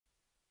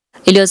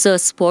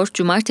Elaziğspor,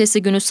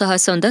 cumartesi günü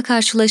sahasında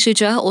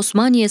karşılaşacağı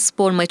Osmani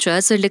yespor maçı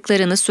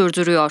hazırlıklarını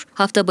sürdürüyor.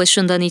 Hafta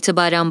başından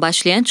itibaren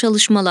başlayan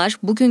çalışmalar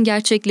bugün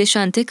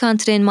gerçekleşen tek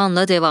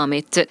antrenmanla devam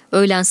etti.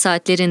 Öğlen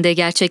saatlerinde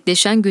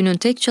gerçekleşen günün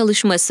tek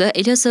çalışması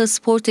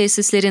Elaziğspor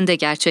tesislerinde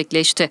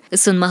gerçekleşti.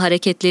 Isınma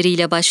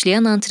hareketleriyle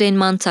başlayan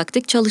antrenman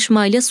taktik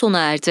çalışmayla sona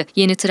erdi.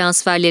 Yeni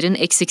transferlerin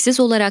eksiksiz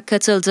olarak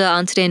katıldığı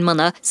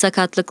antrenmana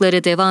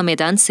sakatlıkları devam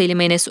eden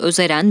Selim Enes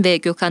Özeren ve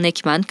Gökhan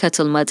Ekmen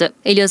katılmadı.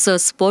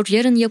 Elaziğspor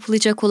yarın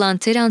yapılacak olan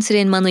ter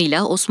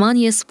antrenmanıyla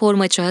Osmani yespor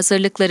maçı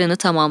hazırlıklarını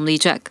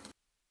tamamlayacak.